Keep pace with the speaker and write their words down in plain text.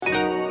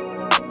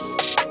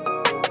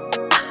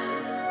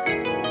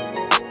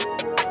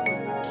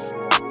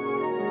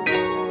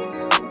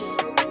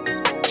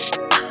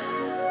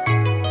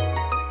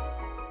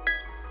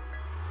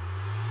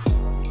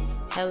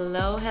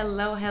Hello,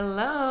 hello,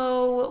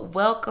 hello.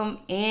 Welcome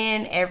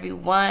in,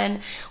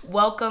 everyone.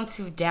 Welcome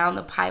to Down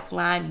the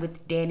Pipeline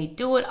with Danny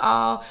Do It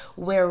All,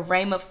 where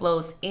Rhema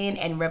flows in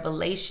and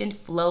revelation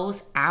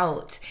flows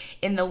out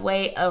in the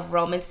way of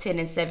Romans 10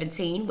 and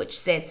 17, which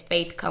says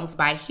faith comes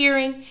by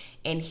hearing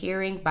and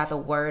hearing by the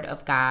word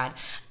of God.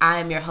 I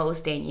am your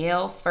host,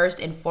 Danielle, first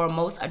and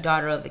foremost, a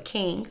daughter of the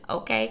King,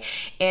 okay,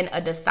 and a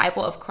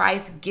disciple of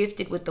Christ,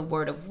 gifted with the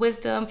word of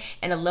wisdom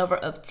and a lover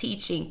of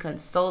teaching,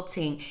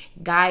 consulting,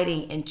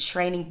 guiding, and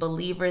training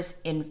believers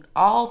in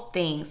all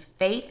things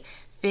faith,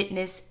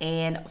 fitness,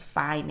 and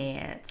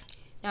finance.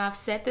 Now, I've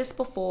said this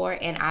before,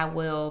 and I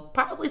will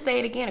probably say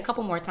it again a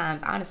couple more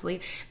times,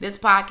 honestly. This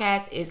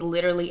podcast is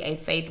literally a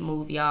faith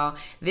move, y'all.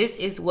 This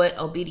is what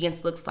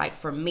obedience looks like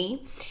for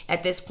me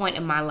at this point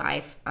in my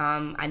life.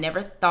 I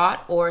never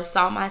thought or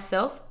saw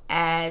myself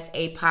as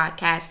a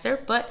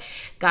podcaster, but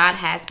God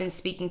has been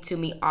speaking to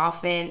me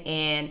often,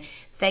 and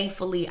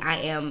thankfully, I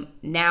am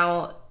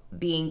now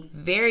being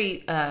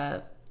very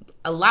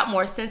a lot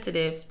more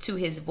sensitive to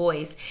his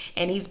voice,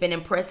 and he's been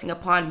impressing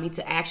upon me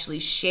to actually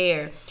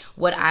share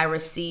what I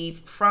receive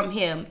from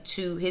him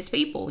to his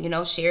people,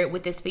 share it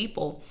with his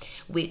people,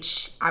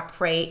 which I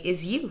pray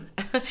is you.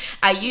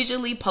 I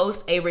usually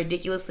post a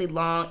ridiculously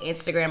long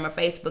Instagram or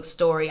Facebook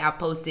story. I've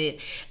posted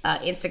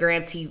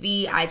Instagram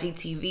TV,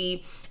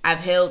 IGTV.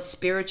 I've held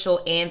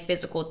spiritual and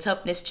physical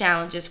toughness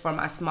challenges for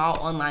my small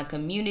online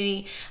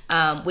community,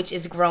 which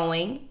is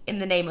growing in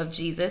the name of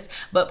Jesus.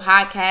 But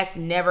podcasts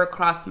never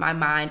crossed my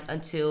mind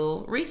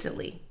until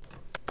recently.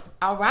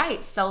 All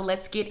right, so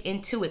let's get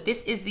into it.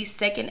 This is the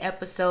second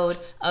episode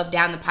of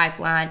Down the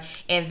Pipeline,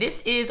 and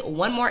this is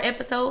one more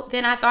episode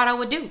than I thought I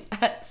would do.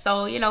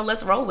 So,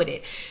 let's roll with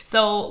it.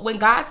 So when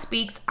God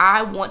speaks,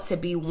 I want to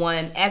be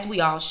one, as we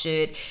all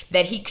should,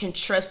 that he can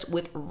trust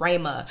with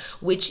rhema,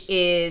 which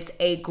is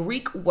a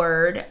Greek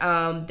word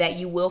that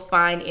you will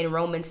find in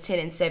Romans 10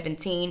 and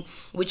 17,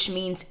 which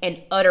means an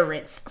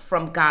utterance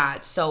from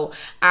God. So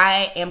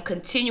I am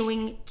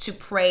continuing to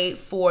pray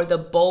for the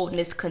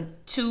boldness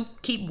to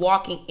keep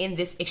walking in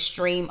this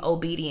extreme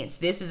obedience.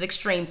 This is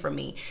extreme for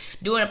me.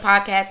 Doing a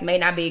podcast may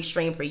not be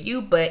extreme for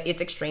you, but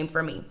it's extreme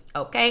for me.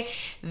 Okay.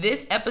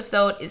 This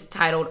episode is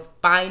titled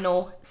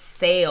Final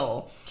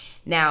Sale.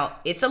 Now,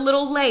 it's a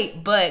little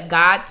late, but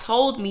God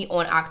told me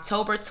on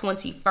October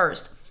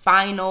 21st,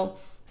 final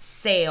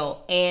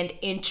sale. And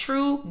in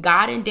true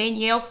God and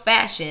Danielle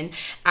fashion,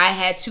 I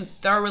had to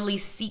thoroughly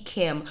seek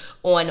him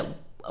on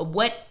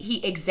what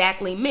he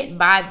exactly meant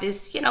by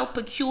this,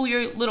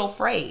 peculiar little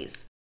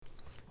phrase.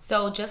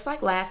 So just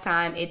like last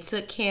time, it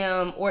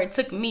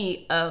took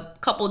me a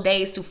couple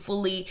days to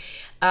fully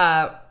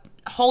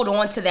hold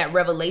on to that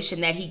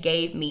revelation that he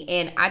gave me.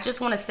 And I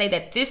just want to say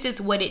that this is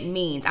what it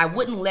means. I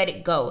wouldn't let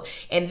it go.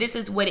 And this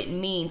is what it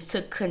means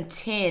to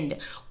contend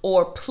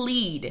or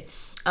plead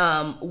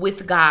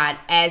with God,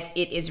 as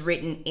it is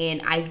written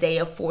in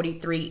Isaiah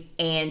 43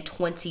 and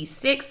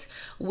 26,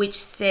 which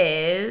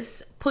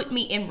says, "Put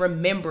me in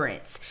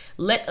remembrance.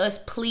 Let us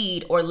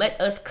plead," or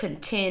let us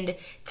contend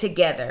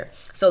together.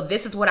 So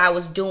this is what I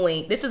was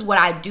doing. This is what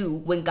I do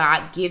when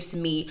God gives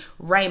me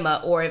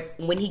rhema, or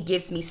when he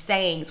gives me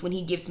sayings, when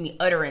he gives me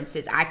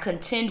utterances. I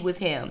contend with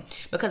him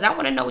because I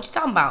want to know what you're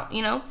talking about,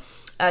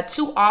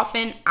 Too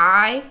often,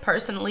 I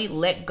personally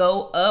let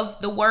go of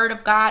the word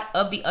of God,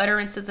 of the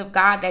utterances of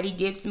God that he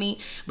gives me.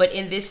 But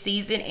in this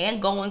season and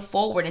going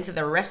forward into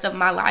the rest of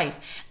my life,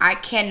 I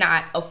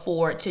cannot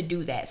afford to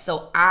do that.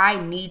 So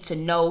I need to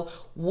know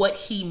what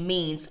he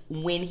means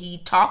when he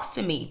talks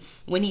to me.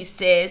 When he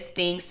says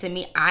things to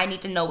me, I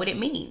need to know what it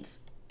means.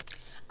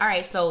 All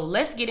right, so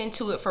let's get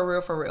into it for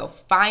real.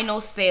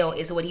 Final sale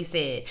is what he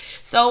said.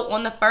 So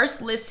on the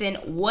first listen,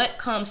 what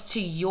comes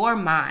to your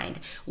mind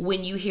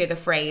when you hear the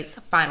phrase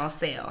final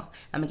sale?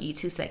 I'm going to give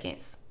you 2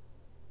 seconds.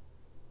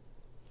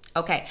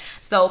 Okay,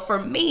 so for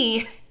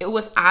me, it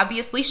was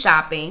obviously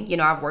shopping.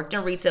 I've worked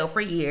in retail for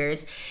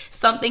years.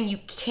 Something you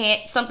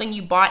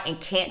bought and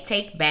can't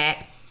take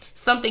back.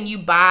 Something you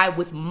buy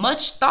with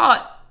much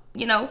thought,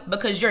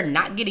 because you're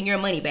not getting your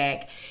money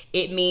back.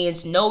 It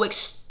means no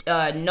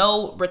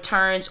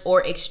returns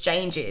or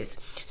exchanges.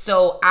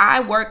 So I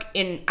worked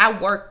in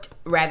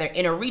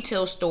a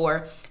retail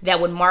store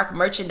that would mark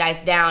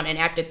merchandise down, and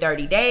after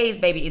 30 days,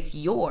 baby, it's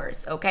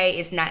yours, okay?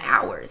 It's not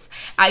ours.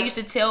 I used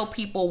to tell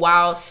people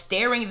while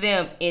staring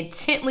them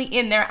intently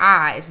in their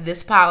eyes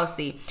this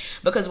policy,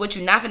 because what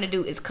you're not going to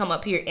do is come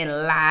up here and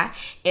lie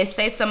and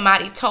say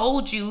somebody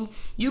told you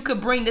you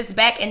could bring this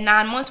back in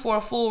 9 months for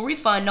a full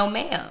refund. No,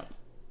 ma'am.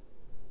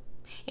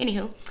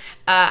 Anywho,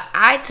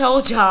 I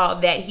told y'all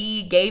that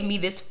he gave me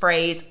this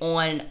phrase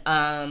on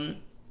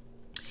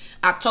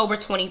October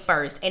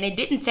 21st, and it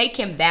didn't take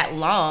him that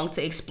long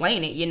to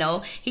explain it.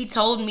 He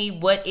told me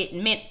what it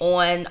meant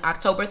on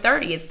October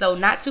 30th, so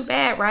not too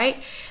bad,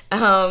 right?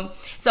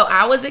 So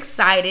I was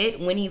excited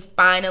when he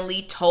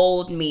finally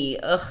told me.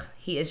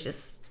 He is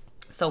just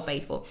So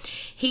faithful.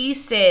 He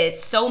said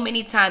so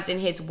many times in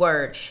his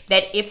word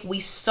that if we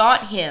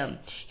sought him,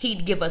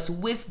 he'd give us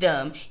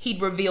wisdom. He'd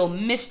reveal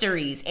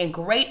mysteries and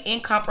great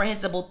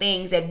incomprehensible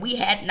things that we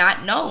had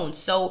not known.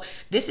 So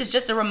this is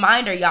just a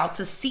reminder, y'all,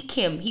 to seek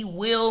him. He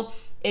will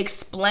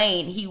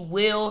explain. He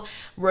will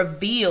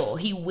reveal.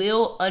 He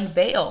will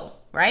unveil,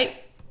 right?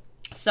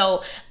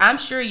 So I'm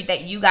sure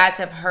that you guys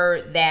have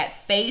heard that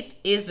faith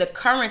is the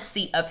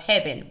currency of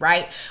heaven,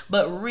 right?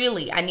 But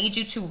really, I need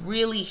you to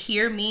really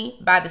hear me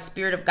by the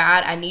Spirit of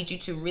God. I need you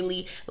to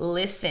really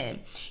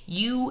listen.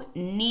 You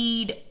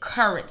need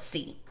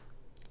currency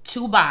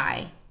to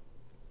buy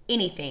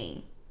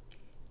anything,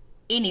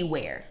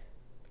 anywhere,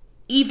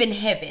 even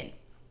heaven.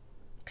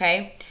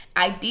 Okay?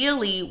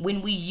 Ideally,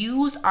 when we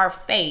use our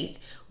faith,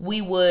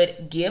 we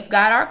would give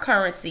God our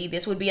currency.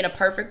 This would be in a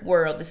perfect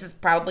world. This is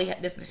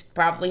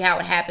probably how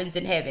it happens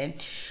in heaven.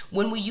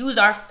 When we use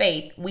our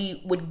faith,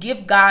 we would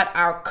give God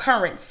our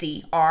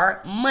currency,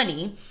 our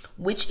money,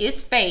 which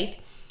is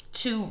faith,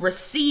 to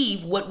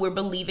receive what we're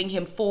believing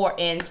him for,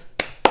 and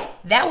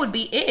that would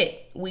be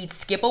it. We'd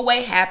skip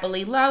away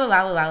happily, la la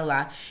la la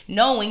la,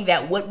 knowing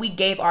that what we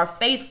gave our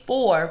faith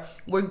for,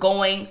 we're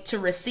going to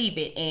receive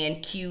it,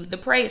 and cue the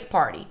praise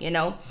party, you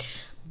know.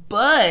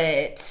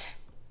 But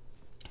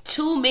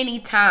too many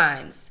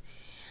times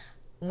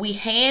we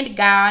hand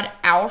God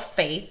our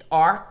faith,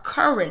 our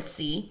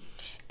currency,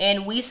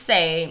 and we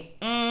say,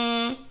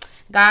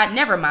 God,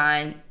 never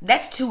mind.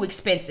 That's too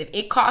expensive.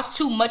 It costs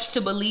too much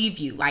to believe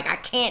you. Like, I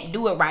can't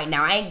do it right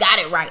now. I ain't got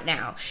it right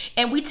now.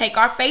 And we take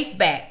our faith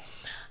back.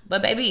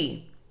 But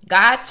baby,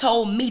 God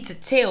told me to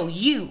tell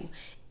you,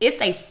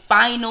 it's a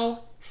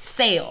final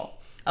sale.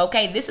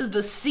 Okay, this is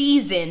the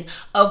season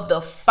of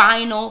the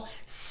final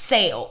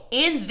sale.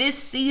 In this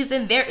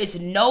season, there is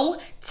no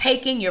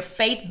taking your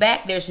faith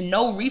back. There's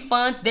no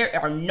refunds. There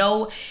are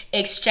no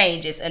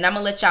exchanges. And I'm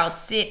going to let y'all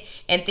sit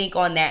and think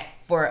on that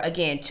for,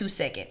 again, 2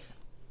 seconds.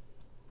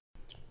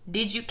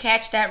 Did you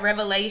catch that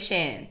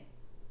revelation?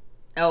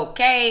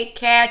 Okay,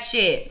 catch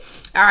it.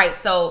 All right,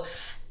 so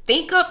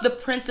think of the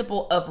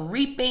principle of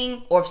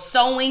reaping, or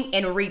sowing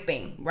and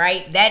reaping,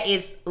 right? That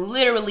is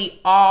literally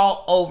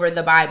all over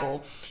the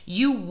Bible.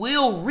 You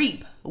will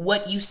reap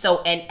what you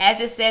sow. And as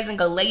it says in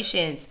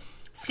Galatians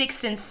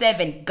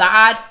 6:7,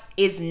 God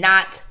is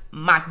not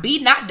mocked. Be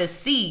not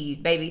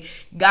deceived, baby.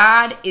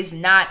 God is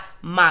not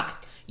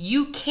mocked.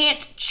 You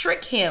can't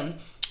trick him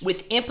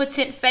with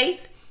impotent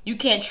faith. You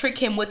can't trick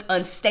him with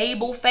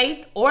unstable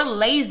faith or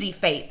lazy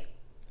faith.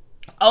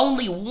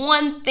 Only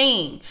one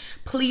thing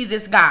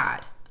pleases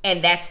God,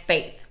 and that's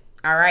faith.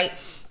 All right.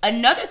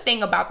 Another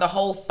thing about the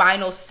whole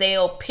final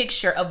sale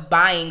picture of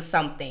buying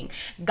something,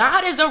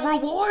 God is a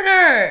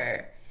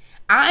rewarder.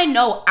 I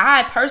know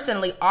I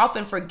personally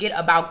often forget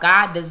about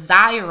God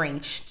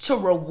desiring to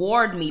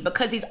reward me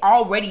because he's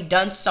already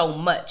done so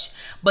much.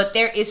 But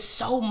there is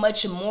so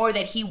much more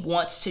that he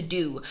wants to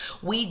do.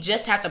 We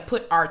just have to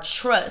put our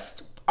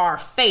trust, our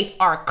faith,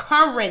 our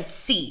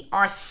currency,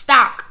 our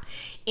stock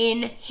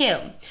in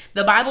him.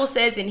 The Bible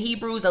says in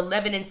Hebrews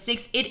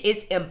 11:6, it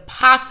is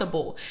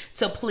impossible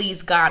to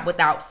please God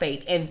without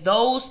faith. And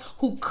those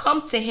who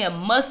come to him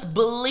must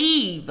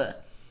believe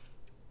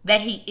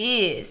that he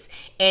is,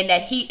 and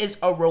that he is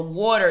a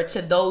rewarder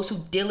to those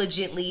who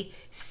diligently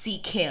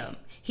seek him.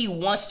 He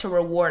wants to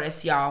reward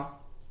us, y'all.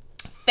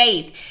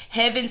 Faith,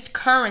 heaven's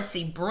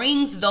currency,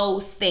 brings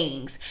those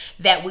things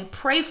that we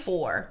pray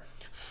for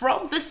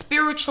from the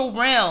spiritual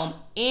realm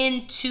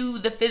into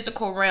the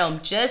physical realm,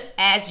 just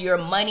as your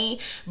money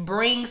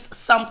brings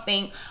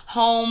something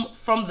home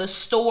from the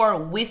store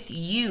with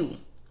you.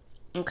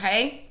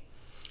 Okay?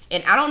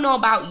 And I don't know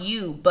about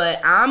you,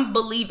 but I'm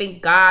believing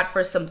God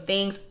for some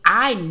things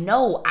I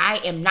know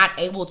I am not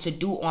able to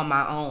do on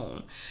my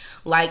own.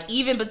 Like,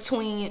 even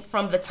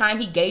from the time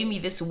he gave me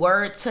this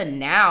word to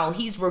now,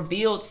 he's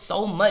revealed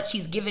so much.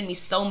 He's given me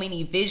so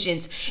many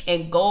visions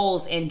and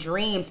goals and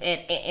dreams,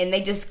 and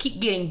they just keep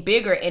getting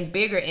bigger and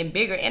bigger and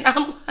bigger. And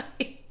I'm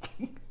like,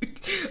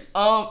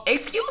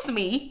 excuse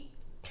me,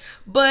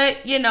 but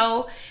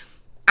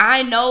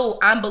I know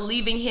I'm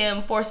believing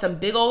him for some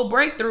big old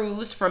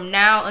breakthroughs from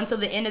now until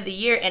the end of the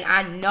year. And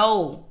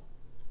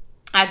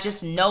I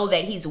just know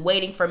that he's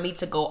waiting for me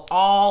to go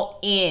all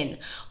in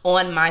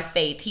on my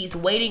faith. He's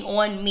waiting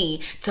on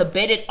me to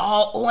bet it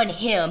all on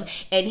him.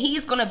 And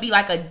he's going to be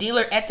like a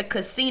dealer at the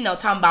casino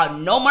talking about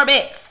no more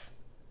bets.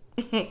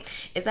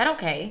 Is that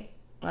okay?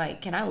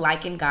 Like, can I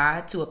liken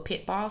God to a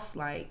pit boss?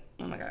 Like,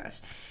 oh my gosh.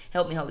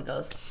 Help me, Holy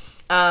Ghost.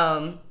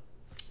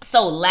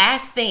 So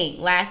last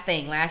thing,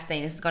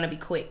 this is going to be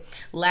quick.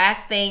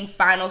 Last thing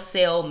final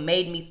sale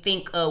made me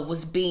think of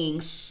was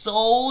being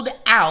sold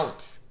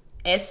out,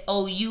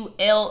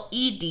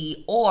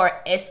 SOULED or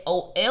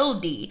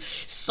SOLD,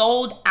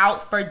 sold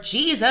out for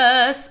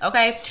Jesus,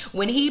 okay?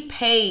 When he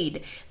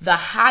paid the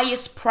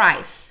highest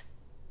price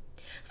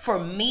for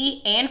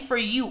me and for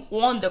you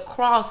on the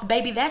cross,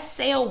 baby, that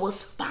sale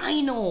was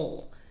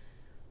final.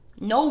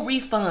 No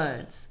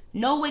refunds,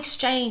 no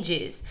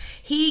exchanges.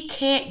 He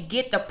can't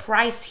get the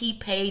price he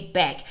paid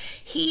back.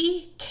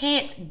 He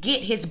can't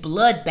get his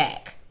blood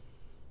back.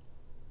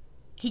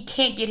 He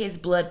can't get his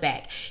blood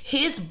back.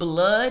 His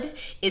blood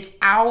is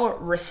our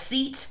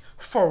receipt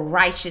for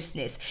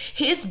righteousness.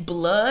 His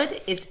blood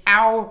is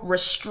our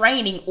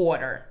restraining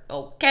order.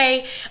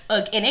 Okay?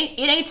 It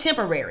ain't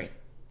temporary.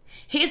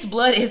 His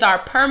blood is our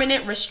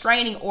permanent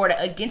restraining order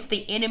against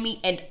the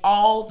enemy and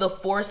all the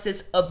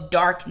forces of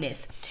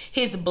darkness.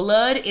 His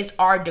blood is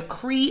our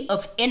decree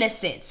of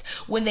innocence.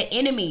 When the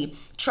enemy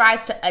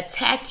tries to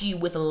attack you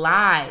with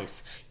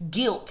lies,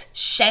 guilt,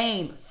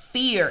 shame,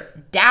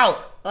 fear, doubt,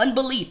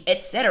 unbelief,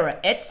 etc.,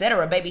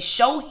 baby,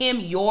 show him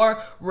your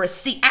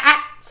receipt.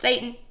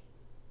 Satan,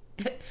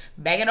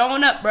 back it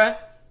on up, bruh.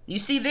 You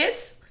see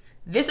this?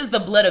 This is the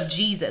blood of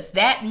Jesus.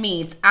 That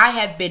means I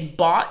have been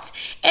bought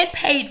and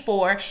paid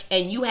for,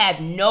 and you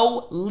have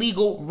no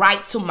legal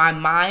right to my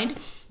mind.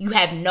 You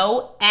have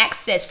no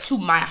access to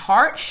my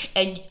heart,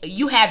 and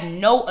you have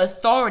no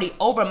authority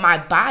over my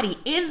body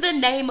in the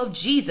name of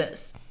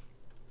Jesus.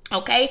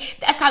 Okay?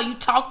 That's how you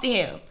talk to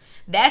him.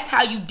 That's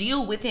how you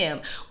deal with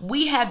him.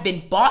 We have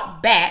been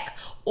bought back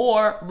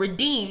or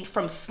redeemed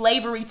from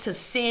slavery to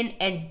sin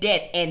and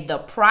death, and the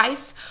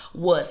price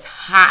was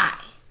high.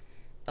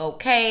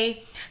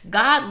 Okay,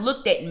 God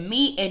looked at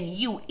me and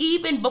you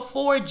even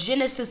before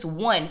Genesis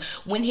 1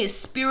 when his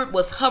spirit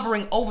was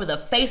hovering over the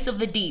face of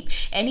the deep,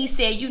 and he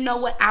said, you know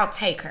what, I'll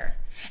take her.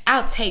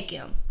 I'll take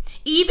him.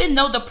 Even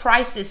though the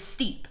price is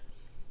steep.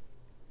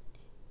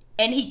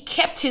 And he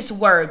kept his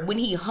word when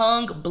he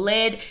hung,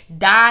 bled,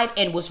 died,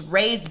 and was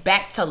raised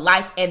back to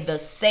life, and the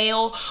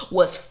sale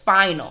was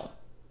final.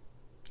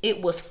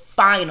 It was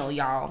final,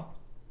 y'all.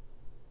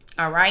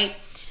 All right.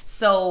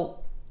 So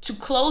to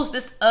close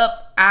this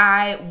up,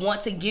 I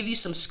want to give you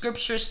some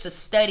scriptures to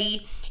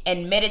study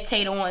and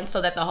meditate on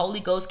so that the Holy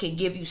Ghost can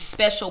give you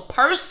special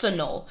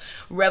personal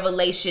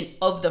revelation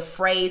of the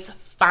phrase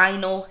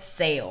final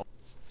sale.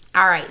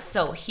 All right,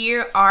 so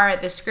here are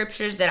the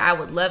scriptures that I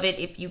would love it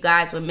if you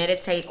guys would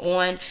meditate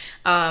on.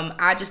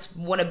 I just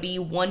want to be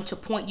one to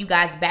point you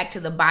guys back to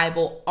the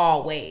Bible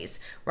always,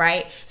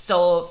 right?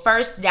 So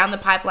first, down the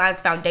pipeline's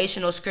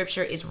foundational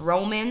scripture is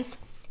Romans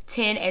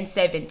 10 and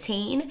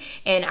 17,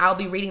 and I'll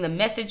be reading the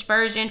Message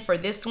version for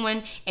this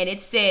one, and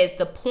it says,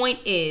 the point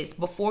is,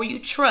 before you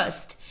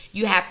trust,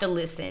 you have to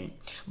listen.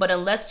 But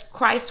unless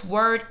Christ's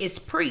word is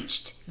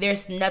preached,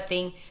 there's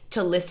nothing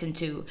to listen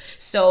to.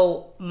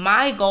 So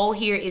my goal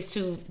here is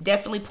to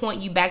definitely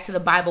point you back to the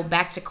Bible,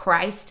 back to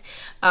Christ.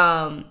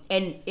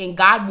 And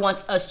God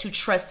wants us to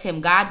trust him.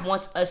 God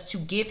wants us to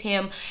give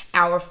him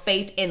our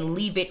faith and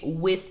leave it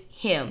with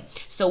him.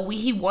 So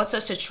he wants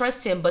us to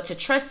trust him, but to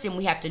trust him,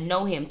 we have to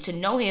know him. To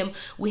know him,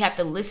 we have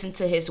to listen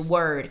to his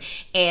word.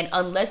 And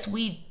unless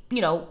we,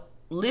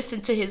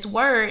 listen to his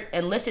word,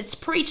 unless it's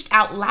preached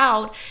out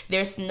loud,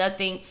 there's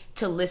nothing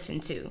to listen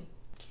to.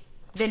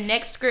 The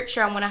next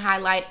scripture I want to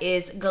highlight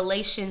is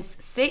Galatians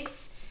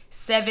 6,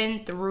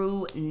 7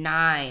 through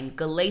 9.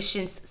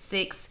 Galatians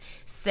 6,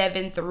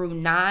 7 through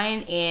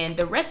 9. And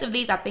the rest of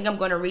these, I think I'm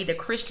going to read the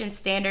Christian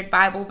Standard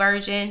Bible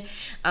version.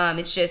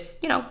 It's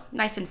just,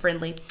 nice and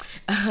friendly.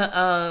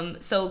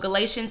 So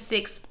Galatians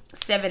 6,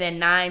 7 and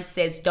 9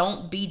 says,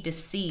 don't be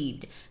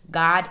deceived.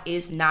 God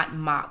is not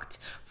mocked.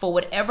 For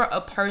whatever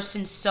a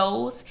person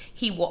sows,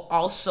 he will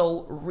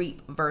also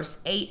reap. Verse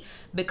 8,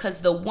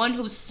 because the one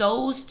who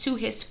sows to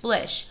his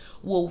flesh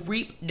will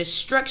reap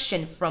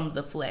destruction from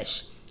the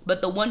flesh.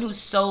 But the one who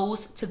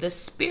sows to the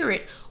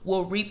Spirit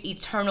will reap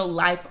eternal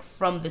life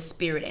from the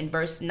Spirit. And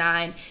verse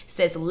 9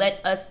 says,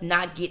 let us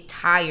not get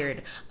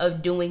tired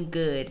of doing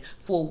good,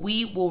 for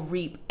we will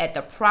reap at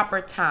the proper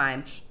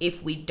time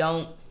if we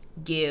don't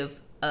give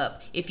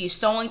up. If you're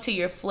sowing to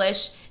your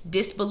flesh,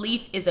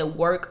 disbelief is a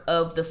work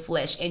of the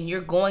flesh, and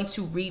you're going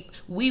to reap,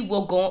 we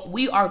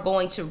are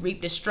going to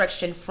reap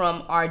destruction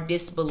from our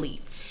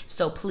disbelief.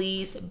 So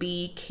please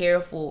be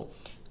careful.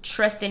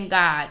 Trust in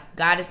God.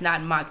 God is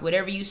not mocked.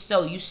 Whatever you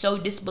sow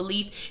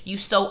disbelief, you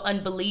sow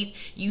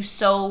unbelief, you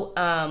sow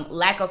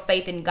lack of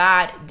faith in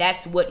God,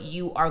 that's what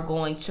you are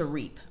going to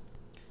reap.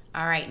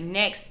 All right,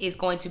 next is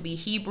going to be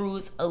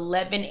Hebrews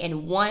 11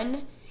 and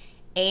 1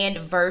 and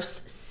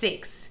verse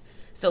 6.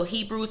 So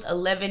Hebrews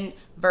 11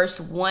 verse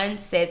 1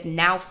 says,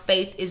 now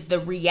faith is the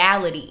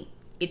reality.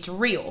 It's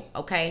real,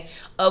 okay,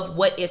 of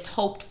what is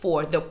hoped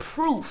for, the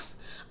proof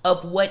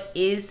of what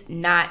is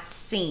not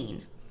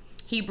seen.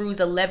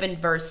 Hebrews 11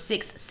 verse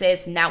 6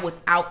 says, now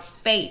without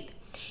faith,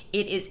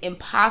 it is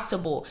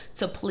impossible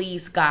to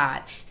please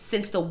God,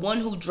 since the one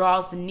who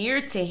draws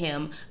near to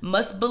him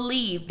must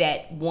believe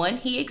that, one,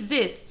 he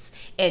exists,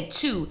 and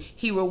two,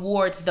 he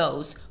rewards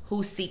those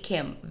who seek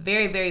him.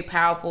 Very, very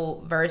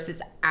powerful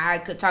verses. I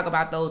could talk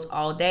about those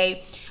all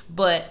day,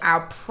 but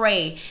I'll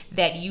pray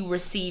that you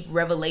receive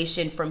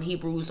revelation from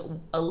Hebrews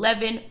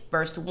 11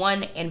 verse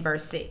 1 and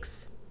verse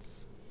 6.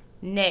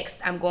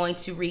 Next, I'm going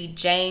to read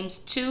James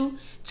 2,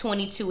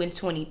 22 and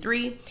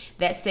 23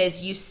 that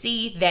says, you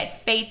see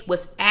that faith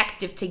was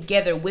active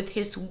together with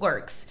his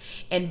works,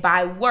 and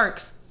by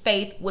works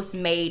faith was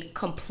made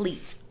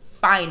complete,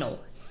 final,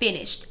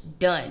 finished,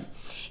 done.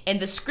 And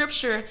the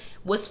scripture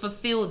was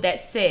fulfilled that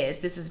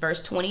says, this is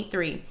verse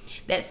 23,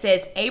 that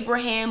says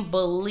Abraham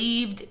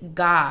believed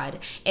God,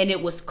 and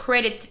it was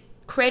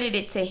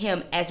credited to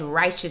him as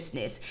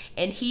righteousness,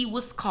 and he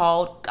was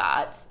called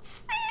God's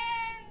friend.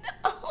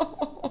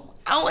 Oh,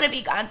 I want to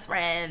be God's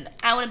friend.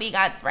 I want to be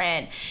God's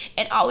friend.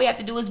 And all we have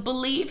to do is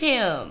believe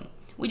him.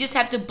 We just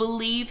have to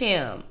believe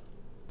him.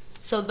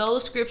 So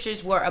those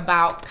scriptures were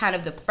about kind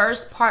of the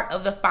first part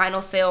of the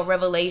final sale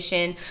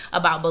revelation,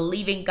 about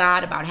believing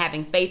God, about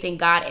having faith in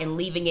God and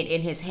leaving it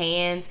in his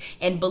hands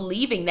and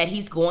believing that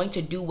he's going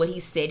to do what he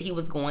said he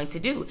was going to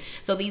do.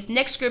 So these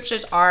next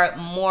scriptures are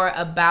more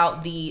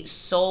about the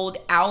sold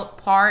out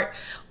part,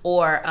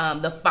 or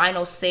the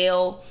final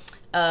sale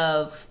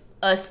of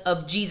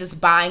Jesus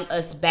buying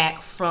us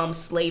back from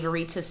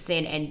slavery to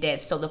sin and death.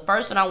 So the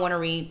first one I want to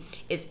read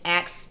is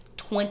Acts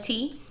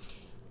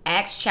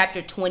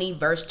chapter 20,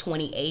 verse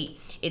 28.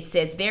 It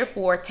says,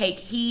 "Therefore take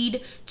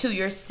heed to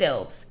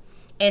yourselves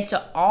and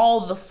to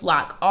all the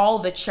flock, all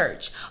the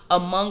church,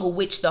 among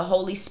which the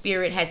Holy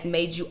Spirit has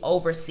made you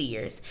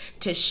overseers,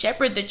 to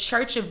shepherd the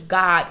church of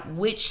God,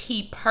 which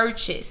he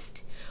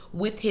purchased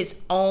with his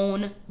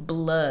own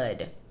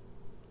blood."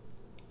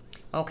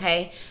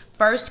 Okay.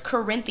 1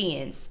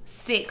 Corinthians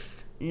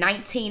 6,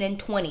 19 and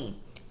 20.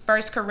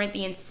 1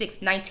 Corinthians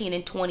 6, 19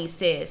 and 20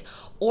 says,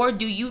 "Or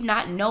do you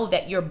not know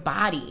that your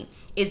body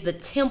is the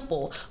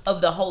temple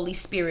of the Holy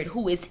Spirit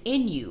who is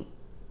in you,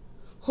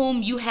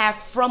 whom you have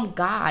from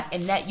God,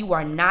 and that you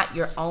are not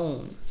your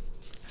own?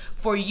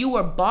 For you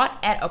were bought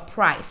at a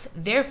price.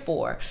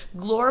 Therefore,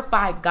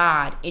 glorify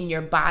God in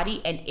your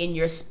body and in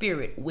your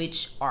spirit,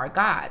 which are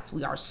God's."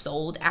 We are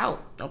sold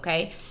out,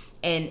 okay?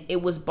 And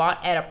it was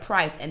bought at a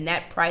price, and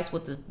that price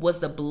was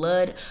the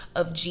blood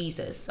of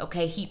Jesus,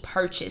 okay? He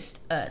purchased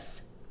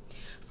us.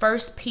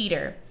 1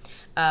 Peter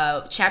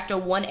chapter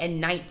 1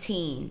 and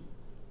 19,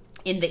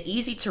 in the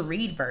easy to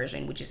read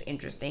version, which is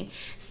interesting,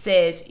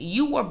 says,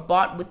 "You were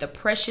bought with the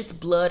precious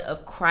blood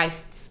of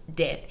Christ's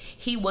death.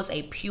 He was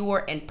a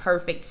pure and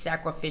perfect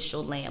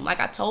sacrificial lamb." Like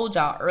I told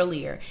y'all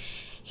earlier,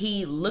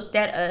 he looked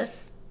at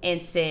us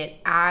and said,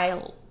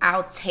 I'll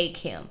take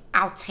him.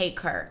 I'll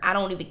take her. I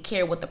don't even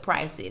care what the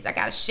price is. I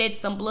got to shed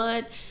some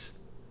blood.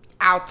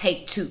 I'll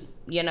take two,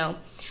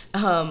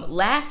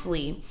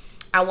 Lastly,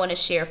 I want to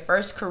share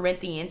 1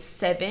 Corinthians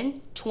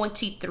 7,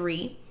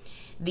 23,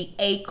 the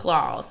A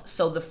clause.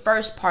 So the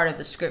first part of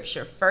the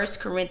scripture, 1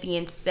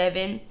 Corinthians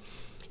 7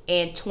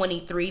 and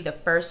 23, the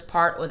first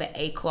part, or the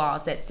A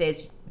clause, that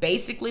says,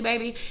 basically,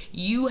 baby,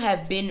 you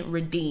have been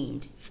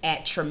redeemed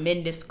at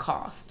tremendous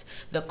cost.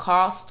 The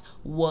cost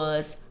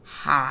was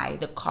high.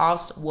 The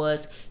cost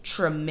was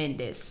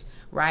tremendous,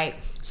 right?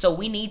 So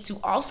we need to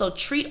also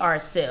treat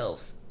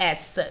ourselves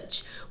as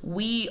such.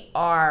 We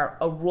are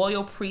a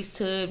royal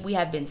priesthood. We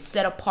have been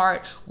set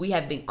apart. We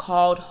have been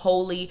called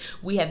holy.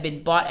 We have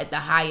been bought at the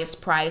highest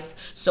price.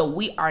 So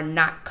we are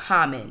not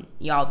common,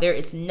 y'all. There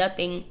is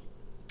nothing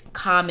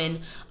common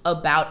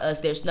about us.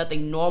 There's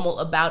nothing normal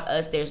about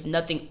us. There's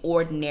nothing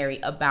ordinary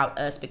about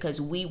us,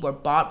 because we were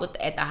bought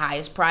at the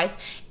highest price.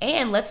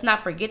 And let's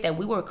not forget that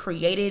we were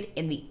created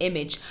in the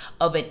image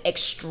of an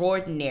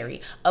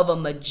extraordinary, of a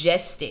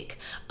majestic,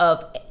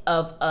 of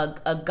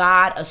a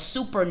God, a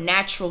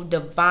supernatural,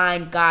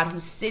 divine God who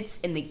sits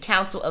in the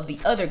council of the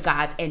other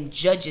gods and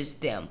judges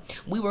them.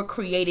 We were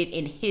created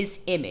in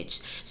his image.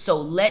 So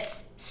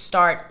let's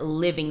start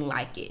living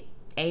like it.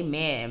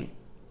 Amen.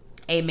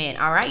 Amen.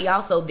 All right,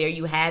 y'all. So there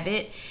you have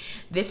it.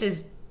 This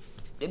is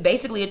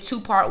basically a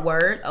two-part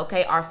word.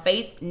 Okay. Our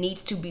faith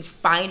needs to be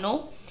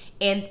final.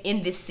 And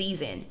in this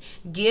season,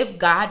 give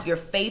God your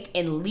faith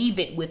and leave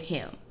it with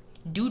him.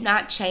 Do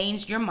not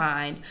change your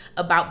mind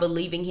about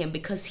believing him,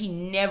 because he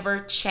never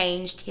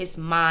changed his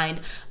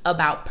mind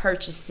about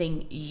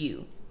purchasing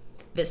you.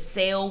 The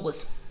sale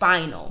was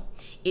final.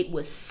 It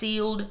was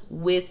sealed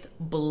with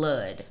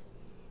blood.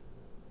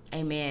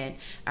 Amen.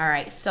 All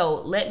right.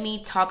 So let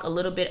me talk a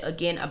little bit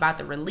again about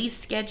the release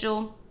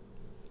schedule.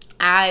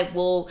 I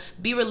will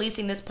be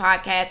releasing this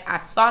podcast. I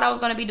thought I was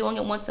going to be doing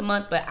it once a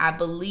month, but I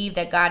believe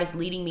that God is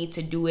leading me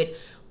to do it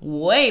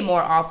way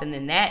more often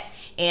than that.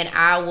 And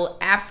I will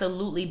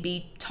absolutely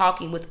be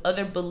talking with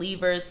other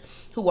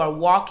believers who are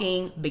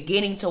walking,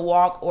 beginning to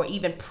walk, or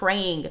even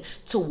praying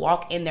to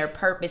walk in their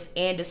purpose,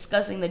 and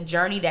discussing the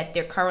journey that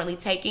they're currently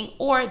taking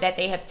or that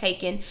they have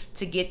taken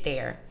to get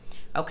there.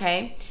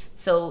 Okay,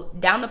 so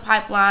Down the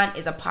Pipeline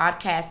is a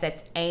podcast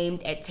that's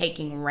aimed at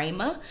taking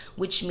rhema,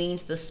 which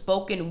means the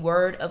spoken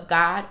word of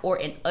God, or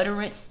an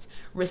utterance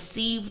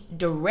received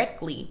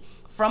directly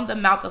from the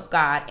mouth of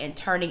God, and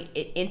turning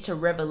it into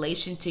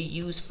revelation to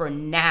use for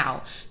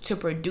now to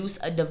produce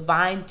a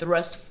divine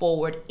thrust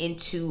forward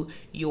into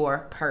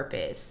your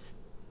purpose.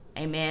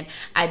 Amen.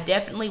 I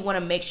definitely want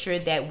to make sure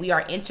that we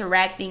are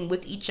interacting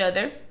with each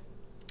other.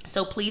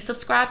 So please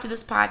subscribe to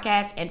this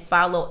podcast and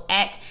follow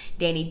at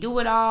Danny Do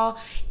It All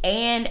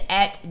and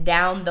at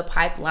Down the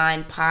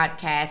Pipeline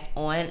Podcast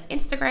on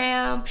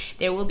Instagram.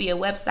 There will be a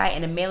website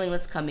and a mailing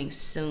list coming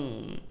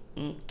soon.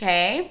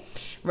 Okay?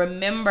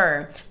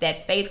 Remember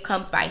that faith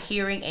comes by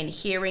hearing and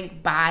hearing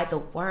by the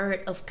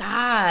word of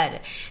God.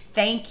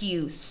 Thank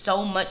you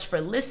so much for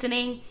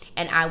listening,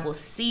 and I will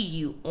see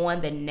you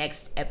on the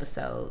next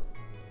episode.